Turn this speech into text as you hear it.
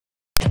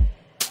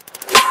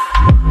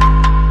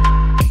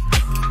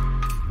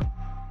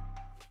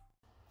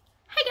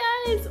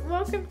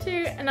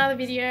another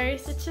video.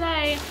 So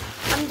today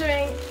I'm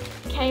doing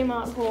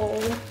Kmart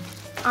haul.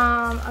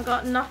 I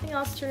got nothing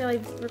else to really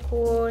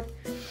record,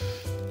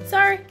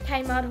 so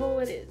Kmart haul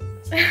it is.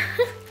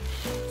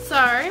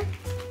 So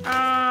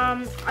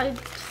I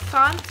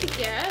decided to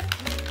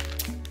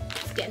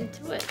let's get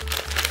into it.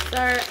 So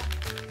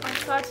I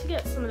decided to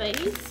get some of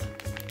these.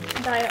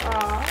 They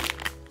are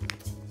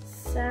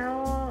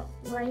sour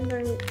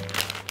rainbow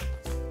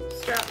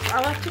straps.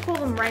 I like to call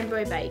them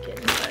rainbow bacon,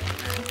 but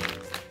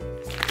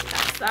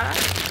that's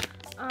that.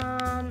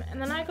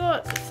 And then I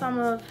got some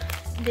of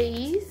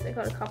these. I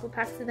got a couple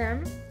packs of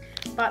them,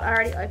 but I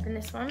already opened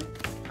this one.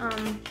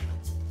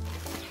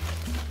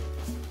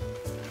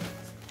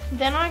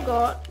 Then I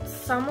got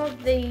some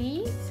of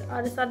these.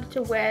 I decided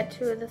to wear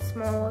two of the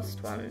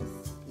smallest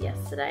ones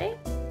yesterday.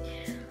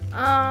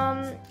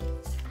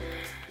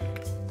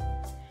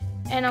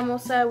 And I'm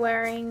also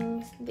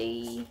wearing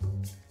the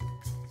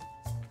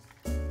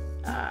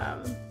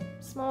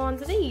small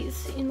ones of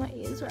these in my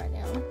ears right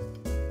now.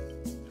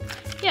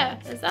 Yeah,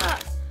 there's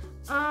that.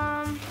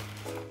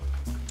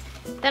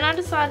 Then I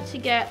decided to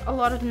get a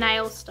lot of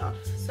nail stuff.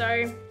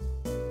 So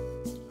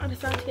I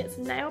decided to get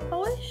some nail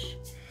polish.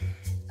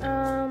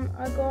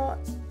 I got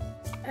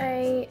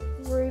a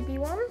ruby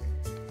one.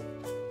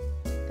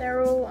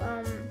 They're all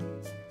oh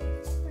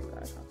my god,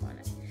 I can't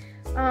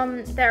find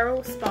it. They're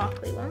all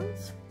sparkly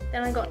ones.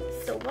 Then I got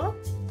silver.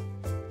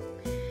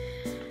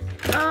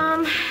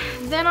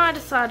 Then I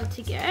decided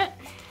to get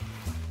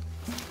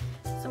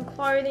some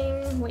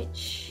clothing,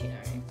 which, you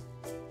know,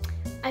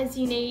 as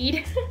you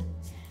need.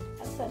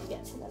 I decided to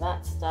get some of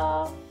that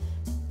stuff.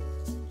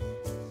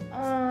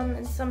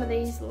 And some of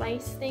these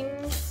lace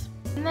things.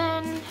 And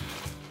then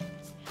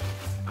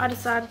I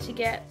decided to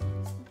get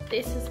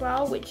this as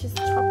well, which is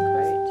the top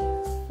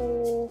coat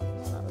for, oh,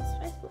 that was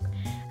Facebook.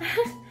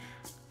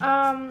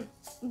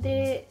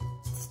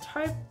 This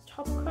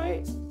top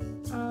coat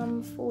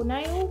for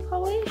nail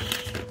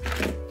polish.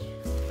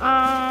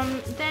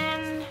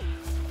 Then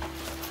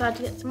decided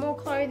to get some more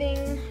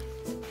clothing.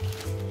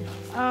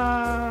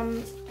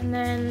 And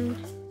then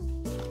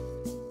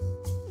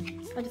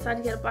I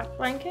decided to get a black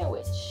blanket,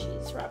 which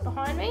is right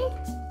behind me.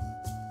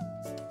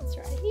 It's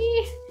right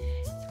here.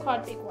 It's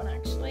quite a big one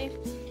actually.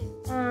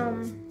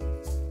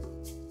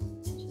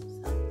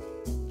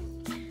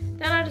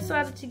 Then I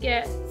decided to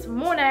get some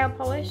more nail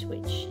polish,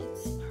 which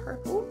is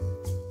purple.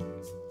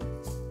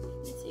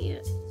 You can see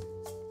it.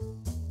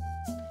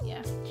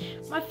 Yeah.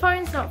 My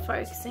phone's not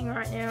focusing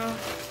right now.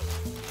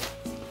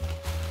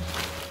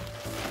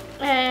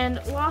 And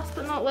last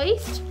but not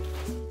least,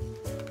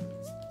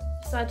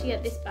 decided to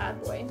get this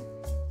bad boy.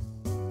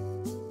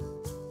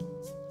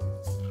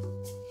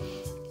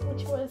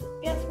 Which was,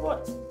 guess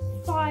what,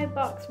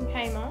 $5 from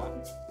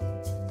Kmart.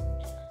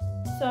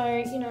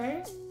 So, you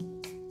know,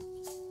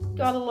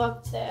 gotta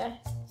love their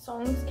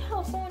songs,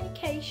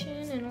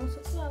 Californication and all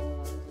sorts of other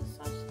ones and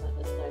such. That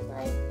was so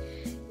great.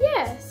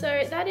 Yeah,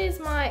 so that is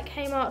my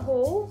Kmart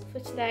haul for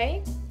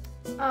today.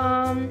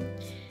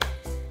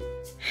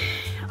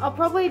 I'll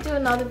probably do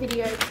another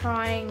video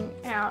trying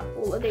out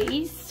all of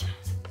these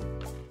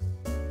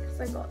because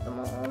I got them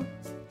all.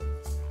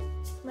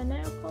 It's my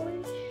nail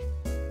polish.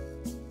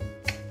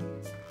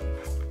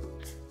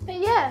 But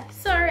yeah,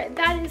 so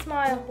that is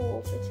my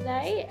haul for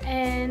today,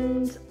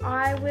 and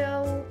I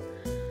will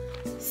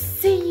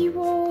see you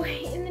all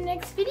in the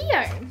next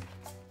video.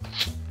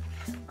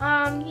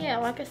 Yeah,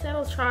 like I said,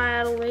 I'll try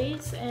out all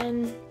these,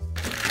 and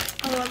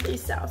I love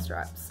these sour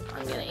stripes.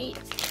 I'm gonna eat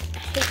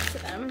heaps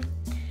of them.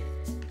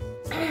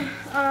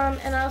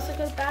 And I also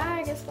got a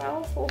bag as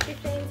well for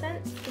 15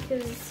 cents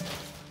because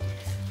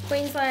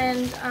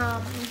Queensland,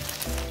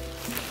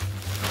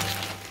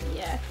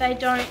 yeah, they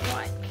don't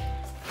like.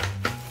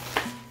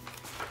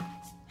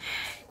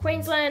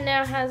 Queensland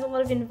now has a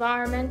lot of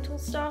environmental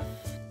stuff,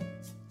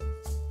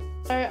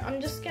 so I'm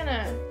just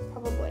gonna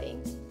probably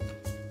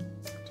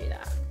do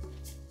that.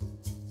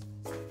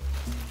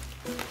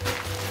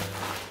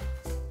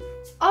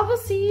 I will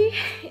see you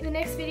in the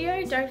next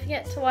video. Don't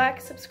forget to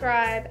like,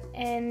 subscribe,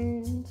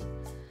 and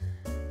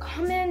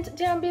comment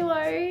down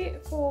below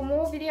for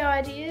more video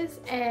ideas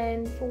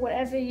and for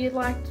whatever you'd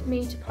like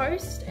me to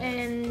post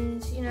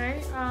and, you know,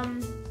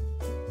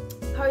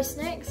 post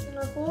next and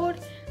record.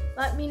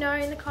 Let me know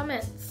in the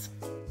comments.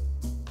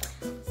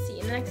 See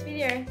you in the next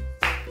video.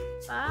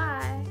 Bye.